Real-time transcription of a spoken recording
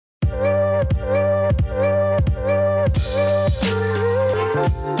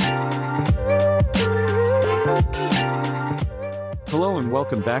and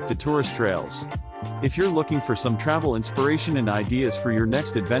welcome back to Tourist Trails. If you're looking for some travel inspiration and ideas for your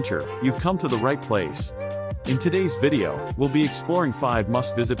next adventure, you've come to the right place. In today's video, we'll be exploring 5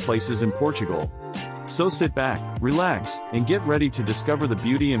 must-visit places in Portugal. So sit back, relax, and get ready to discover the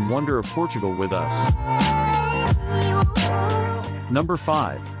beauty and wonder of Portugal with us. Number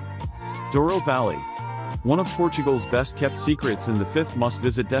 5. Douro Valley. One of Portugal's best-kept secrets and the 5th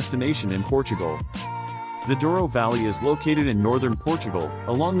must-visit destination in Portugal. The Douro Valley is located in northern Portugal,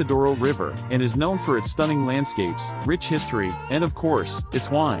 along the Douro River, and is known for its stunning landscapes, rich history, and of course, its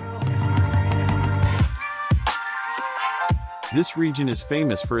wine. This region is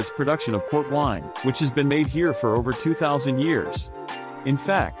famous for its production of port wine, which has been made here for over 2,000 years. In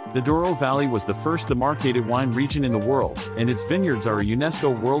fact, the Douro Valley was the first demarcated wine region in the world, and its vineyards are a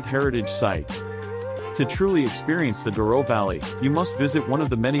UNESCO World Heritage Site. To truly experience the Douro Valley, you must visit one of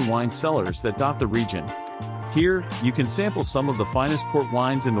the many wine cellars that dot the region. Here, you can sample some of the finest port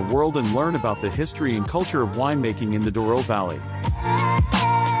wines in the world and learn about the history and culture of winemaking in the Douro Valley.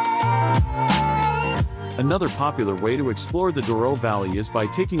 Another popular way to explore the Douro Valley is by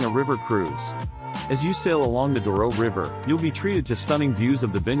taking a river cruise. As you sail along the Douro River, you'll be treated to stunning views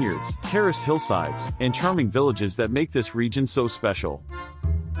of the vineyards, terraced hillsides, and charming villages that make this region so special.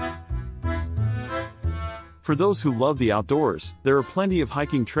 For those who love the outdoors, there are plenty of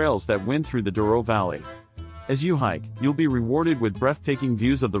hiking trails that wind through the Douro Valley. As you hike, you'll be rewarded with breathtaking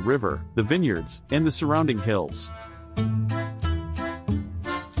views of the river, the vineyards, and the surrounding hills.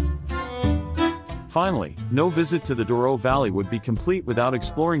 Finally, no visit to the Douro Valley would be complete without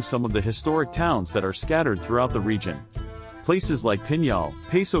exploring some of the historic towns that are scattered throughout the region. Places like Pinhal,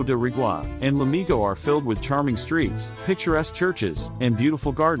 Paço de Rigua, and Lamigo are filled with charming streets, picturesque churches, and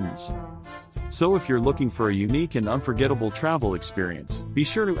beautiful gardens. So if you're looking for a unique and unforgettable travel experience, be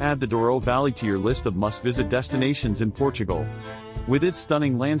sure to add the Douro Valley to your list of must-visit destinations in Portugal. With its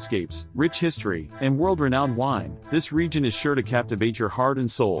stunning landscapes, rich history, and world-renowned wine, this region is sure to captivate your heart and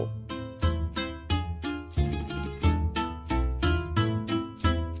soul.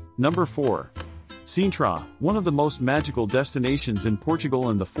 Number 4. Sintra, one of the most magical destinations in Portugal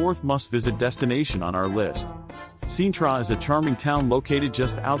and the 4th must-visit destination on our list. Sintra is a charming town located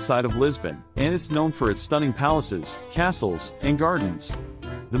just outside of Lisbon, and it's known for its stunning palaces, castles, and gardens.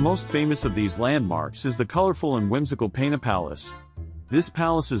 The most famous of these landmarks is the colorful and whimsical Paina Palace. This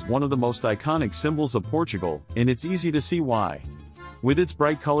palace is one of the most iconic symbols of Portugal, and it's easy to see why. With its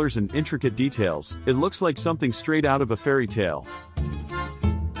bright colors and intricate details, it looks like something straight out of a fairy tale.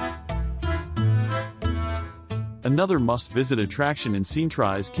 Another must-visit attraction in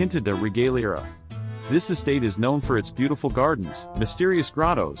Sintra is Quinta da Regalheira. This estate is known for its beautiful gardens, mysterious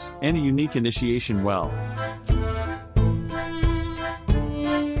grottos, and a unique initiation well.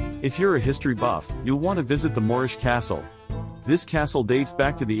 If you're a history buff, you'll want to visit the Moorish castle. This castle dates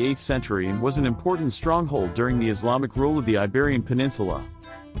back to the 8th century and was an important stronghold during the Islamic rule of the Iberian Peninsula.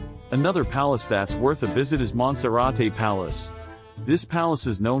 Another palace that's worth a visit is Monserrate Palace. This palace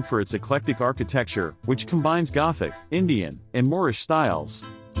is known for its eclectic architecture, which combines Gothic, Indian, and Moorish styles.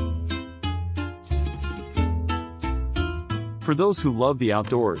 For those who love the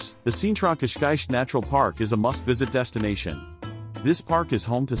outdoors, the Sintra Cascais Natural Park is a must-visit destination. This park is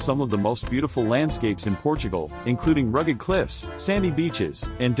home to some of the most beautiful landscapes in Portugal, including rugged cliffs, sandy beaches,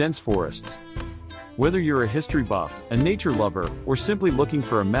 and dense forests. Whether you're a history buff, a nature lover, or simply looking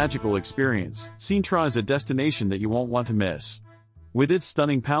for a magical experience, Sintra is a destination that you won't want to miss. With its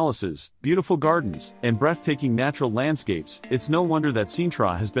stunning palaces, beautiful gardens, and breathtaking natural landscapes, it's no wonder that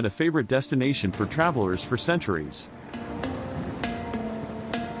Sintra has been a favorite destination for travelers for centuries.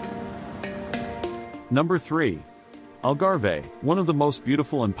 Number 3. Algarve, one of the most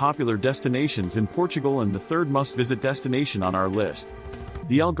beautiful and popular destinations in Portugal and the 3rd must-visit destination on our list.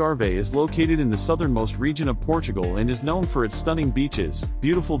 The Algarve is located in the southernmost region of Portugal and is known for its stunning beaches,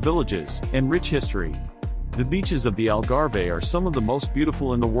 beautiful villages, and rich history. The beaches of the Algarve are some of the most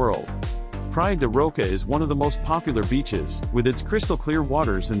beautiful in the world. Praia da Roca is one of the most popular beaches, with its crystal-clear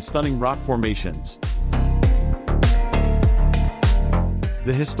waters and stunning rock formations.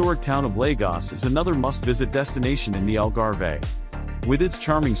 The historic town of Lagos is another must-visit destination in the Algarve. With its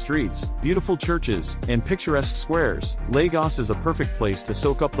charming streets, beautiful churches, and picturesque squares, Lagos is a perfect place to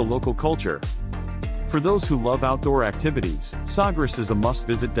soak up the local culture. For those who love outdoor activities, Sagres is a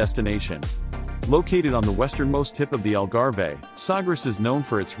must-visit destination. Located on the westernmost tip of the Algarve, Sagres is known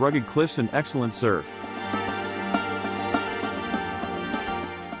for its rugged cliffs and excellent surf.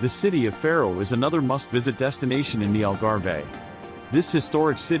 The city of Faro is another must-visit destination in the Algarve. This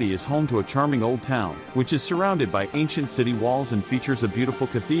historic city is home to a charming old town, which is surrounded by ancient city walls and features a beautiful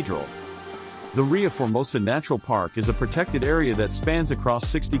cathedral. The Ria Formosa Natural Park is a protected area that spans across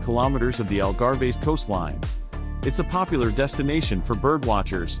 60 kilometers of the Algarve's coastline. It's a popular destination for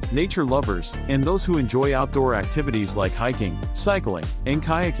birdwatchers, nature lovers, and those who enjoy outdoor activities like hiking, cycling, and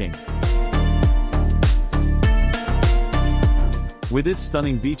kayaking. With its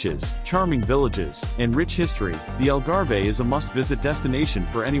stunning beaches, charming villages, and rich history, the Algarve is a must-visit destination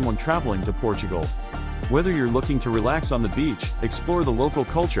for anyone traveling to Portugal. Whether you're looking to relax on the beach, explore the local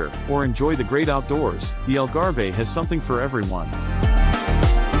culture, or enjoy the great outdoors, the Algarve has something for everyone.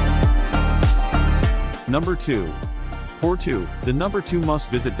 Number 2. Porto, the number 2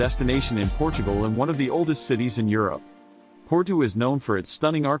 must-visit destination in Portugal and one of the oldest cities in Europe. Porto is known for its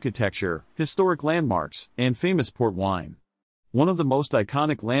stunning architecture, historic landmarks, and famous port wine. One of the most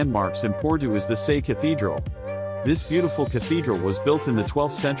iconic landmarks in Porto is the Sé Cathedral. This beautiful cathedral was built in the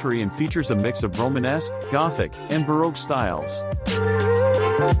 12th century and features a mix of Romanesque, Gothic, and Baroque styles.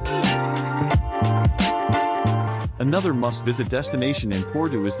 Another must-visit destination in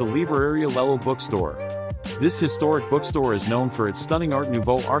Porto is the Livraria Lello bookstore. This historic bookstore is known for its stunning Art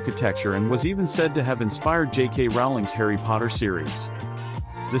Nouveau architecture and was even said to have inspired J.K. Rowling's Harry Potter series.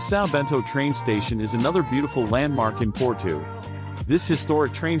 The São Bento train station is another beautiful landmark in Porto. This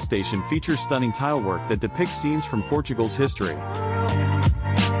historic train station features stunning tilework that depicts scenes from Portugal's history.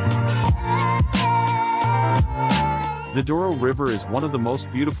 The Douro River is one of the most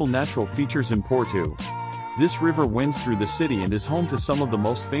beautiful natural features in Porto. This river winds through the city and is home to some of the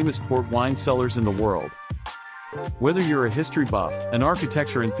most famous port wine cellars in the world. Whether you're a history buff, an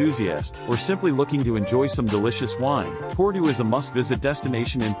architecture enthusiast, or simply looking to enjoy some delicious wine, Porto is a must-visit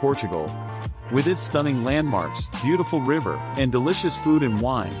destination in Portugal. With its stunning landmarks, beautiful river, and delicious food and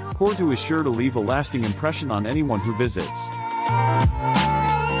wine, Porto is sure to leave a lasting impression on anyone who visits.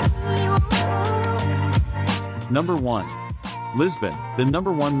 Number 1. Lisbon, the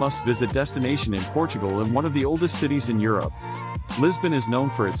number 1 must-visit destination in Portugal and one of the oldest cities in Europe. Lisbon is known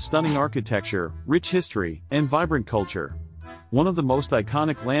for its stunning architecture, rich history, and vibrant culture. One of the most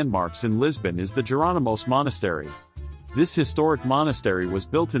iconic landmarks in Lisbon is the Jerónimos Monastery. This historic monastery was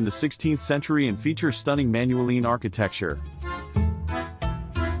built in the 16th century and features stunning Manueline architecture.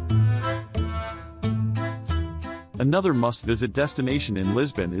 Another must-visit destination in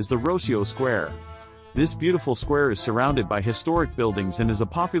Lisbon is the Rocio Square. This beautiful square is surrounded by historic buildings and is a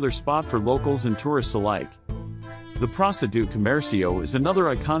popular spot for locals and tourists alike. The Praça do Comércio is another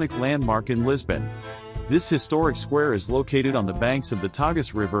iconic landmark in Lisbon. This historic square is located on the banks of the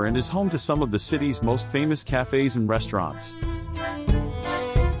Tagus River and is home to some of the city's most famous cafes and restaurants.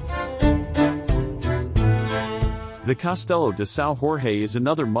 The Castelo de São Jorge is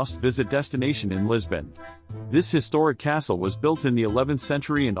another must-visit destination in Lisbon. This historic castle was built in the 11th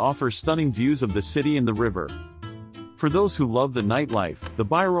century and offers stunning views of the city and the river. For those who love the nightlife, the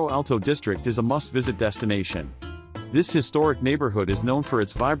Bairro Alto district is a must-visit destination. This historic neighborhood is known for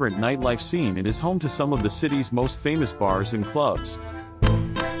its vibrant nightlife scene and is home to some of the city's most famous bars and clubs.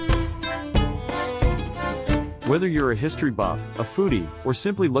 Whether you're a history buff, a foodie, or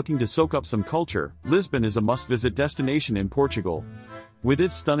simply looking to soak up some culture, Lisbon is a must-visit destination in Portugal. With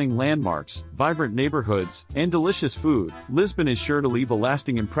its stunning landmarks, vibrant neighborhoods, and delicious food, Lisbon is sure to leave a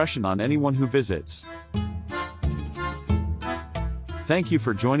lasting impression on anyone who visits. Thank you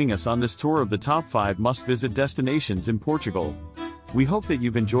for joining us on this tour of the top 5 must-visit destinations in Portugal. We hope that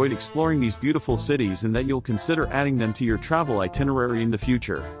you've enjoyed exploring these beautiful cities and that you'll consider adding them to your travel itinerary in the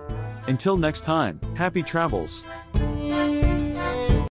future. Until next time, happy travels!